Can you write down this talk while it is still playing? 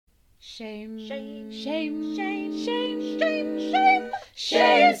Shame, Shame, shame, shame, shame, shame, shame,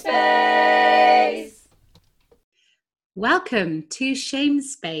 shame space. Welcome to Shame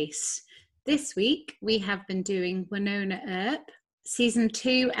Space. This week we have been doing Wynonna Earp, Season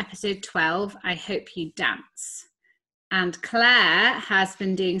 2, Episode 12, I Hope You Dance. And Claire has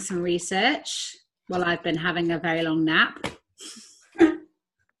been doing some research while I've been having a very long nap.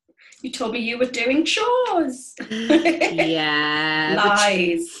 You told me you were doing chores. Yeah.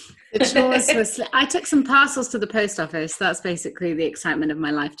 Lies. The chores was. I took some parcels to the post office. That's basically the excitement of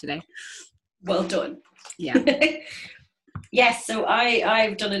my life today. Well done. Yeah. Yes, so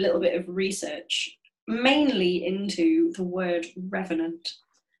I've done a little bit of research, mainly into the word revenant,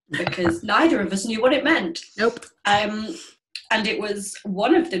 because neither of us knew what it meant. Nope. And it was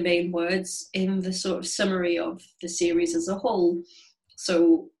one of the main words in the sort of summary of the series as a whole.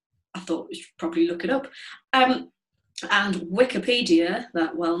 So I thought we should probably look it up. And Wikipedia,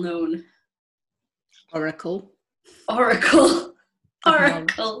 that well-known Oracle.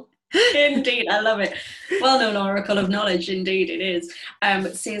 Indeed, I love it. Well-known oracle of knowledge, indeed it is.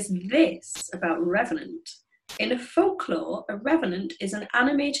 Says this about revenant. In folklore, a revenant is an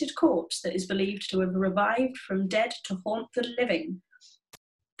animated corpse that is believed to have revived from dead to haunt the living.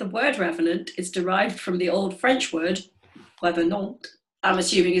 The word revenant is derived from the old French word revenant. I'm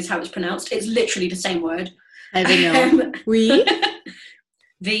assuming is how it's pronounced. It's literally the same word. Oui.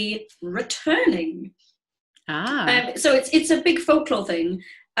 The returning. Ah. So it's a big folklore thing,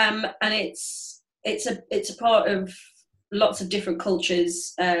 and it's a part of lots of different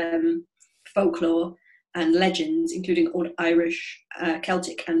cultures, folklore and legends, including Old Irish,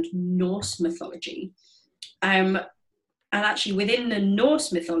 Celtic, and Norse mythology. And actually, within the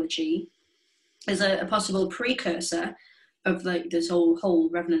Norse mythology, there's a possible precursor of like this whole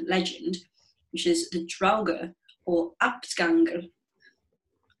revenant legend, which is the Draugr or Aptganger.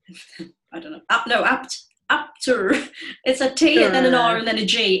 I don't know. Apter. It's a T and then an R and then a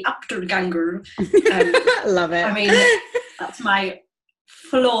G. Apterganger. Love it. I mean, that's my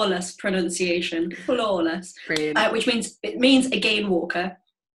flawless pronunciation. Flawless. Brilliant. Which means it means a gain walker,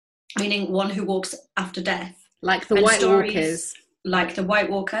 meaning one who walks after death. Like the White Walkers. Like the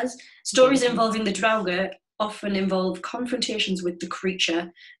White Walkers. Stories involving the Draugr often involve confrontations with the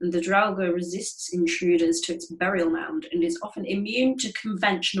creature, and the Draugr resists intruders to its burial mound and is often immune to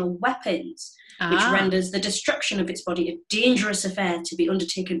conventional weapons, which renders the destruction of its body a dangerous affair to be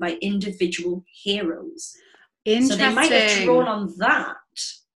undertaken by individual heroes. So they might have drawn on that,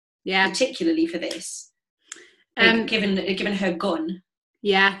 particularly for this, given her gun.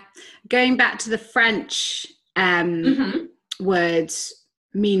 Yeah, going back to the French words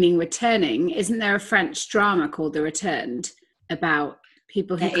meaning returning, isn't there a French drama called The Returned about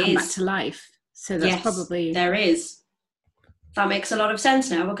people who come back to life? So that's probably... There is. That makes a lot of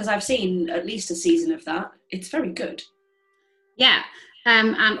sense now because I've seen at least a season of that. It's very good. Yeah.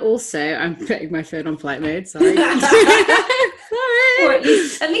 And also, I'm putting my phone on flight mode, sorry. Sorry. Or at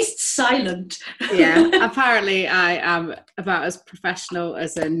least silent. Yeah, apparently I am about as professional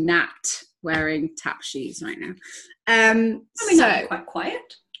as a gnat wearing tap shoes right now. That'd be quite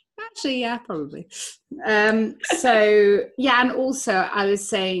quiet. Actually, yeah, probably. So, yeah, and also I was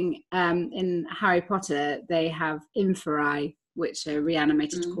saying in Harry Potter, they have inferi, which are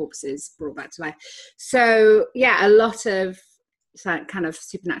reanimated corpses brought back to life. So, yeah, a lot of kind of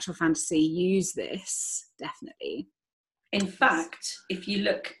supernatural fantasy use this, definitely. In fact, if you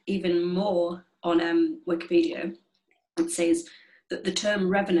look even more on Wikipedia, it says that the term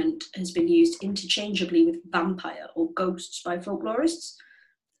revenant has been used interchangeably with vampire or ghosts by folklorists.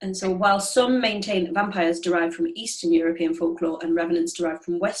 And so while some maintain that vampires derive from Eastern European folklore and revenants derive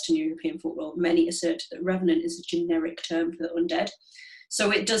from Western European folklore, many assert that revenant is a generic term for the undead.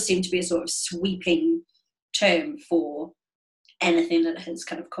 So it does seem to be a sort of sweeping term for anything that has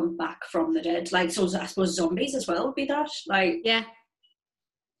kind of come back from the dead. Like, so I suppose zombies as well would be that. Like, yeah.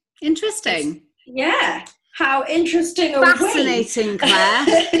 Interesting. Yeah. How interesting. Fascinating, Claire.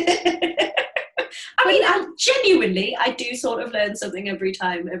 I mean, genuinely, I do sort of learn something every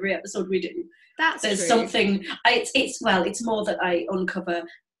episode we do. There's true. Something. It's more that I uncover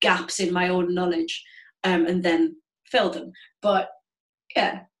gaps in my own knowledge, and then fill them. But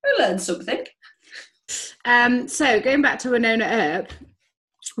yeah, I learned something. So going back to Wynonna Earp,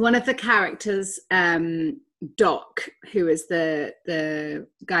 one of the characters, Doc, who is the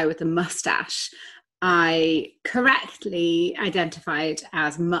guy with the mustache, I correctly identified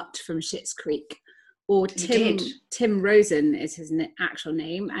as Mutt from Schitt's Creek, or Tim Rosen is his actual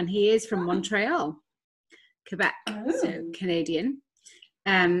name, and he is from Montreal, Quebec, so Canadian.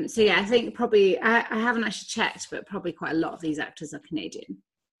 So yeah, I think probably I haven't actually checked, but probably quite a lot of these actors are Canadian.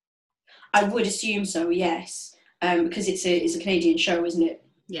 I would assume so, yes, because it's a Canadian show, isn't it?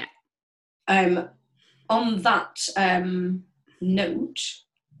 Yeah. On that note,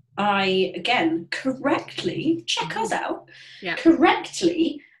 I again correctly check us out. Yeah.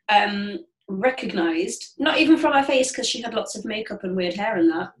 Correctly recognised, not even from her face because she had lots of makeup and weird hair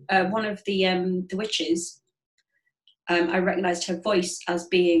and that. One of the witches. I recognised her voice as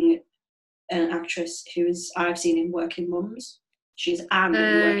being an actress I've seen in Working Mums. She's Anne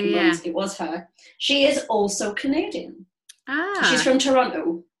in Working Mums. It was her. She is also Canadian. Ah. She's from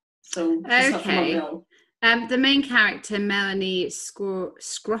Toronto, so she's not from Montreal. The main character, Melanie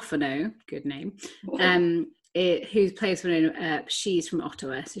Scrofano, good name, who plays Winona Earp, she's from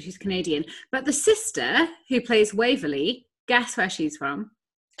Ottawa, so she's Canadian. But the sister, who plays Waverly, guess where she's from?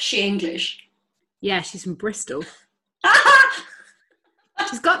 She English. Yeah, she's from Bristol.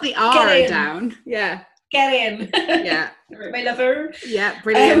 She's got the R down. Yeah. Get in. Yeah. My lover. Yeah,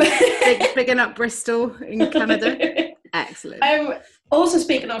 brilliant. Bigging up Bristol in Canada. Excellent. Also,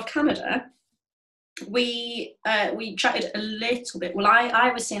 speaking of Canada, we chatted a little bit. Well,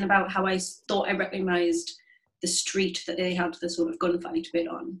 I was saying about how I thought I recognised the street that they had the sort of gunfight bit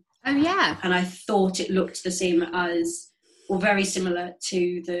on. Oh, yeah. And I thought it looked the same as, or very similar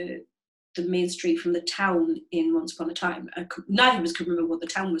to the main street from the town in Once Upon a Time. Neither of us could remember what the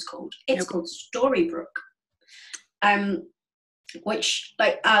town was called. It's called Storybrooke. Which,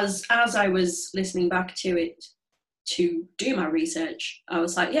 like, as I was listening back to it to do my research, I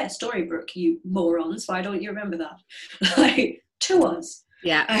was like, yeah, Storybrooke, you morons, why don't you remember that? Like, to us.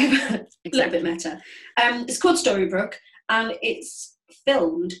 Yeah. A little bit meta. It's called Storybrooke, and it's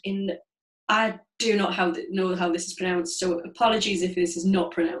filmed in, I do not know how this is pronounced, so apologies if this is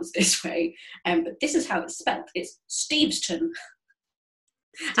not pronounced this way, but this is how it's spelled. It's Steveston.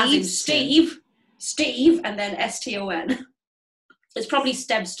 As in Steve, and then S-T-O-N. It's probably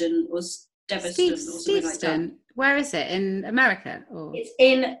Steveston or Steveston or something like that. Where is it? In America? Or? It's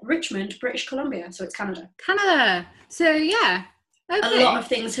in Richmond, British Columbia, so it's Canada. Canada. So, yeah. Okay. A lot of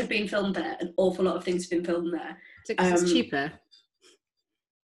things have been filmed there. An awful lot of things have been filmed there. Because it's cheaper.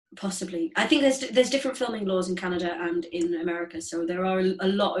 Possibly. I think there's different filming laws in Canada and in America, so there are a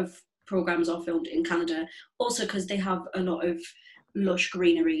lot of programs are filmed in Canada. Also, because they have a lot of lush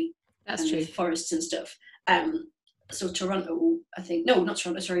greenery. That's true. Forests and stuff. So Toronto, I think, no, not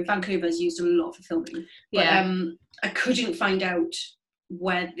Toronto, sorry, Vancouver's used a lot for filming. But I couldn't find out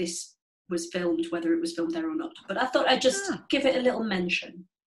where this was filmed, whether it was filmed there or not. But I thought I'd just give it a little mention.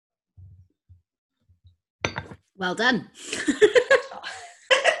 Well done.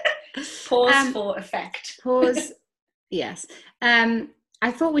 Pause for effect. Pause. Yes.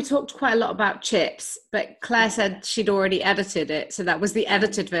 I thought we talked quite a lot about Chips, but Claire said she'd already edited it, so that was the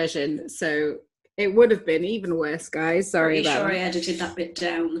edited version. So it would have been even worse, guys. Sorry about that. I edited that bit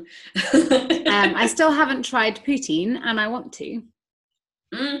down. I still haven't tried poutine, and I want to.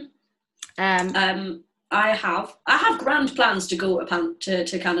 I have grand plans to go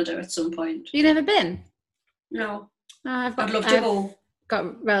to Canada at some point. You never been? No. I'd love to go.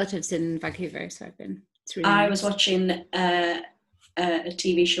 Got relatives in Vancouver, so I've been. It's really I nice. was watching a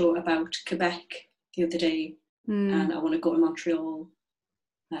TV show about Quebec the other day, and I want to go to Montreal.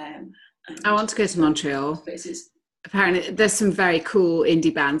 I want to go to Montreal. Places. Apparently, there's some very cool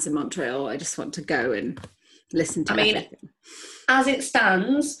indie bands in Montreal. I just want to go and listen to everything. As it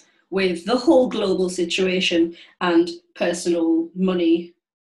stands, with the whole global situation and personal money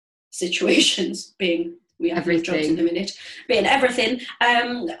situations being, we have no jobs in a minute, being everything,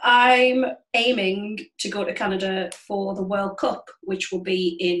 I'm aiming to go to Canada for the World Cup, which will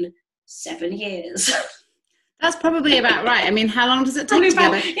be in 7 years. That's probably about right. I mean, how long does it take to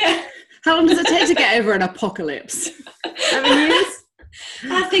get it? Yeah. How long does it take to get over an apocalypse? 7 years?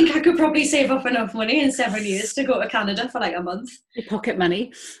 I think I could probably save up enough money in 7 years to go to Canada for like a month. Your pocket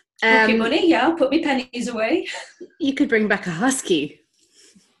money. Pocket money, yeah. I'll put my pennies away. You could bring back a husky.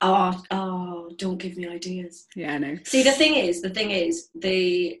 Oh, don't give me ideas. Yeah, I know. See, the thing is,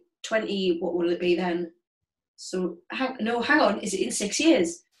 the 20, what will it be then? So, hang on, is it in 6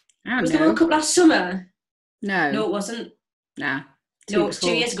 years? I don't was know. the World Cup last summer? No. No, it wasn't. Nah. No, it was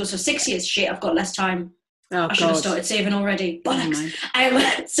 2 years ago, so 6 years. Shit, I've got less time. Oh, I should have started saving already.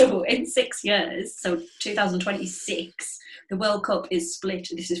 Bollocks. So in 6 years, so 2026, the World Cup is split,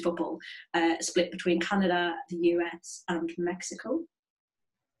 this is football, split between Canada, the US and Mexico.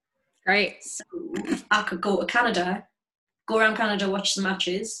 Great. So I could go to Canada, go around Canada, watch some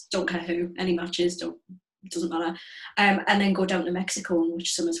matches, don't care who, any matches, it doesn't matter, and then go down to Mexico and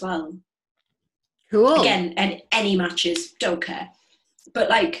watch some as well. Cool. Again, any matches, don't care. But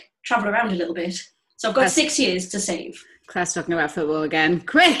like, travel around a little bit. So I've got 6 years to save. Claire's talking about football again.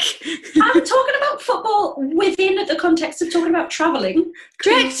 Quick! I'm talking about football within the context of talking about travelling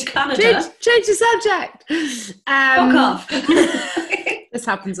to Canada. Change the subject. Fuck off. This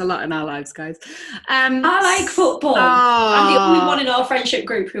happens a lot in our lives, guys. I like football. I'm the only one in our friendship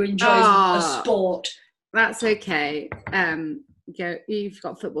group who enjoys a sport. That's okay. You've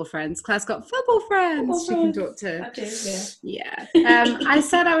got football friends. Claire's got football friends. She can talk to. I do, yeah. I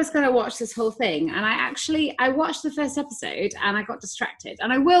said I was going to watch this whole thing, and I watched the first episode, and I got distracted.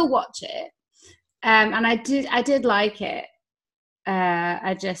 And I will watch it. And I did like it.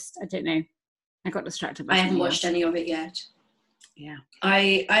 I don't know. I got distracted by I haven't watched any of it yet. Yeah.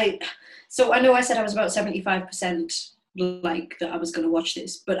 So I know I said I was about 75% like that I was going to watch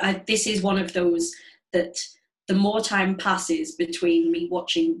this, but this is one of those that the more time passes between me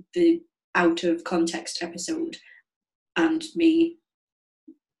watching the out of context episode and me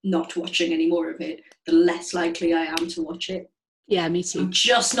not watching any more of it, the less likely I am to watch it. Yeah, me too. I'm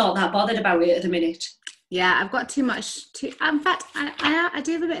just not that bothered about it at the minute. Yeah, I've got too much in fact, I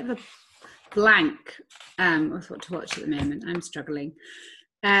do have a bit of a blank with what to watch at the moment. I'm struggling.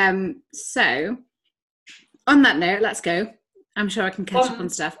 So on that note, let's go. I'm sure I can catch up on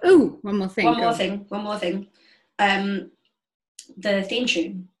stuff. Oh, one more thing. One more thing. The theme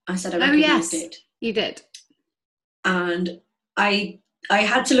tune. I said I recognized it. You did. And I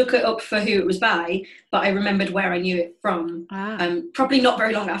had to look it up for who it was by, but I remembered where I knew it from. Probably not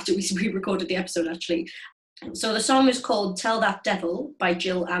very long after we recorded the episode, actually. So the song is called Tell That Devil by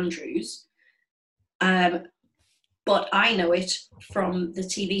Jill Andrews. But I know it from the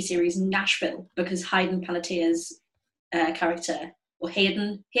TV series Nashville, because Hayden Panettiere's character, or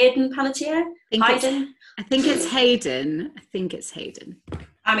Hayden Panettiere? I think it's Hayden.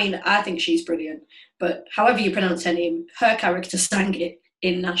 I mean, I think she's brilliant, but however you pronounce her name, her character sang it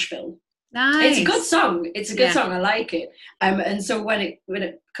in Nashville. Nice. It's a good song. Song. I like it. And so when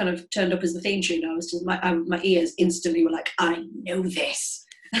it kind of turned up as the theme tune, I was just my ears instantly were like, I know this.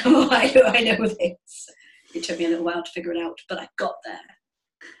 Why do I know this? It took me a little while to figure it out, but I got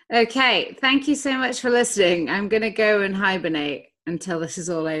there. Okay, thank you so much for listening. I'm going to go and hibernate until this is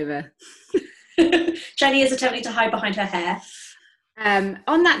all over. Jenny is attempting to hide behind her hair.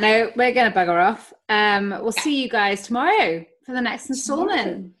 On that note, we're going to bugger off. We'll see you guys tomorrow for the next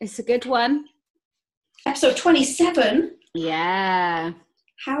installment. It's a good one. Episode 27? Yeah.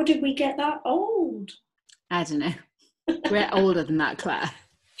 How did we get that old? I don't know. We're older than that, Claire.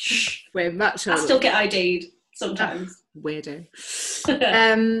 We're much older. I still get ID'd sometimes. Weirdo. It's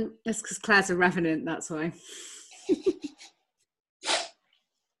because Claire's a revenant, that's why.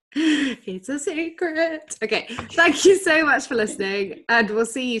 It's a secret. Okay, thank you so much for listening, and we'll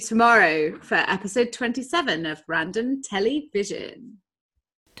see you tomorrow for episode 27 of Random Television.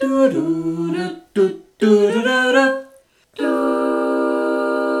 Do, do, do, do, do, do, do, do.